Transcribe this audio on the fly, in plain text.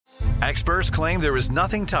Experts claim there is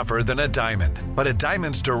nothing tougher than a diamond. But at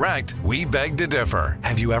Diamonds Direct, we beg to differ.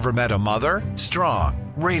 Have you ever met a mother?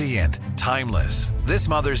 Strong, radiant, timeless. This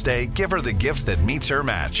Mother's Day, give her the gift that meets her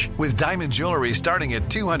match. With diamond jewelry starting at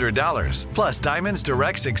 $200. Plus Diamonds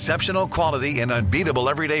Direct's exceptional quality and unbeatable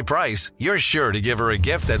everyday price, you're sure to give her a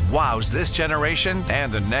gift that wows this generation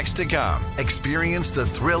and the next to come. Experience the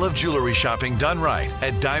thrill of jewelry shopping done right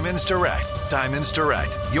at Diamonds Direct. Diamonds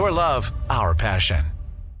Direct. Your love, our passion.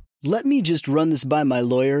 "Let me just run this by my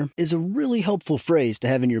lawyer" is a really helpful phrase to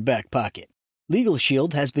have in your back pocket. Legal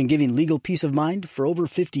Shield has been giving legal peace of mind for over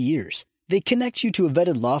 50 years. They connect you to a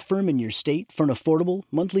vetted law firm in your state for an affordable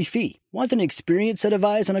monthly fee. Want an experienced set of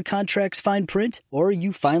eyes on a contract's fine print? Or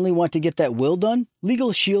you finally want to get that will done?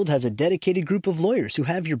 Legal Shield has a dedicated group of lawyers who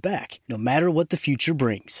have your back, no matter what the future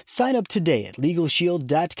brings. Sign up today at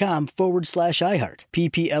LegalShield.com/iHeart.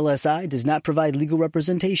 PPLSI does not provide legal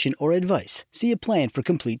representation or advice. See a plan for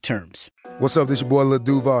complete terms. What's up, this your boy Lil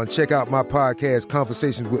Duval, and check out my podcast,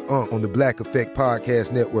 Conversations with Unc, on the Black Effect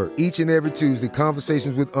Podcast Network. Each and every Tuesday,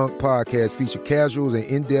 Conversations with Unc podcast feature casuals and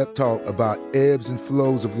in-depth talk about ebbs and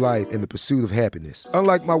flows of life and the pursuit of happiness.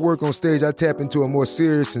 Unlike my work on stage, I tap into a more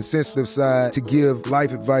serious and sensitive side to give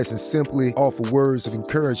life advice and simply offer words of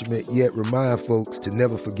encouragement, yet remind folks to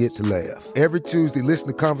never forget to laugh. Every Tuesday, listen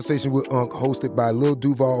to Conversation with Unc, hosted by Lil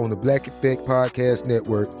Duval on the Black Effect Podcast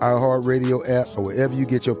Network, iHeartRadio app, or wherever you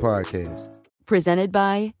get your podcasts. Presented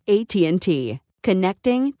by AT&T.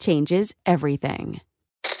 Connecting changes everything.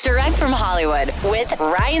 Direct from Hollywood with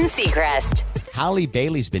Ryan Seacrest. Halle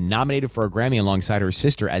Bailey's been nominated for a Grammy alongside her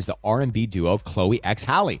sister as the R&B duo Chloe x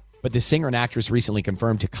Halle. But the singer and actress recently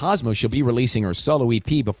confirmed to Cosmo she'll be releasing her solo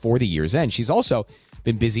EP before the year's end. She's also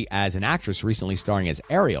been busy as an actress, recently starring as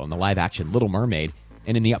Ariel in the live-action Little Mermaid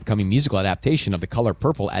and in the upcoming musical adaptation of The Color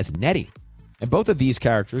Purple as Nettie. And both of these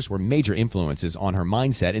characters were major influences on her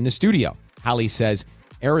mindset in the studio. Halle says,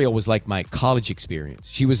 "Ariel was like my college experience.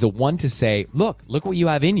 She was the one to say, look what you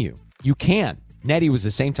have in you. You can." Nettie was the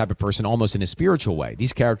same type of person, almost in a spiritual way.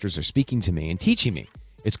 These characters are speaking to me and teaching me.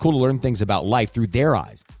 It's cool to learn things about life through their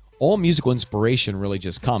eyes. All musical inspiration really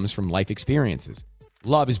just comes from life experiences.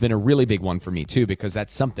 Love has been a really big one for me, too, because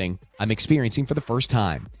that's something I'm experiencing for the first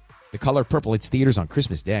time. The Color Purple hits theaters on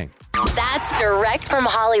Christmas Day. That's Direct from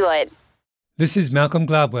Hollywood. This is Malcolm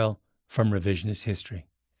Gladwell from Revisionist History.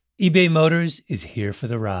 eBay Motors is here for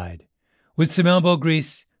the ride. With some elbow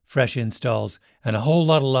grease, fresh installs, and a whole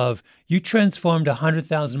lot of love, you transformed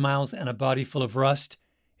 100,000 miles and a body full of rust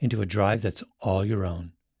into a drive that's all your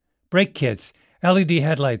own. Brake kits, LED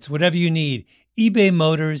headlights, whatever you need, eBay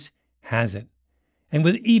Motors has it. And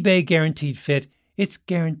with eBay Guaranteed Fit, it's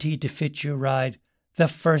guaranteed to fit your ride the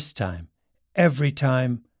first time, every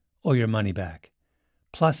time, or your money back.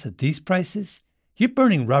 Plus, at these prices, you're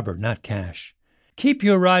burning rubber, not cash. Keep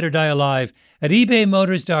your ride or die alive at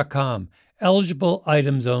ebaymotors.com. Eligible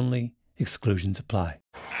items only. Exclusions apply.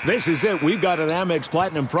 This is it. We've got an Amex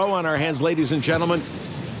Platinum Pro on our hands, ladies and gentlemen.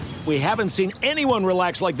 We haven't seen anyone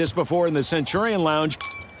relax like this before in the Centurion Lounge.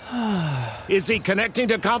 Is he connecting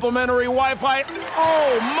to complimentary Wi-Fi?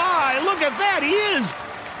 Oh, my. Look at that. He is.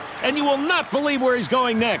 And you will not believe where he's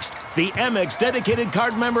going next. The Amex dedicated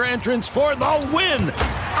card member entrance for the win.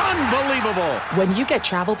 Unbelievable. When you get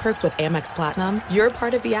travel perks with Amex Platinum, you're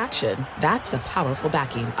part of the action. That's the powerful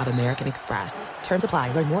backing of American Express. Terms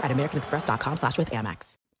apply. Learn more at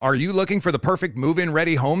americanexpress.com/withAmex. Are you looking for the perfect move-in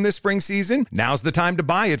ready home this spring season? Now's the time to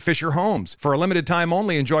buy at Fisher Homes. For a limited time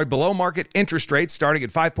only, enjoy below-market interest rates starting at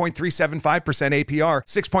 5.375% APR,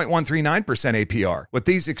 6.139% APR. With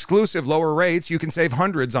these exclusive lower rates, you can save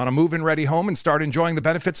hundreds on a move-in ready home and start enjoying the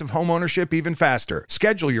benefits of homeownership even faster.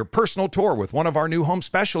 Schedule your personal tour with one of our new home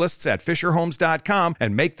specialists at FisherHomes.com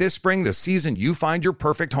and make this spring the season you find your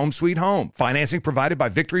perfect home sweet home. Financing provided by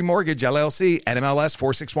Victory Mortgage, LLC, NMLS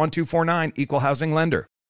 461249, Equal Housing Lender.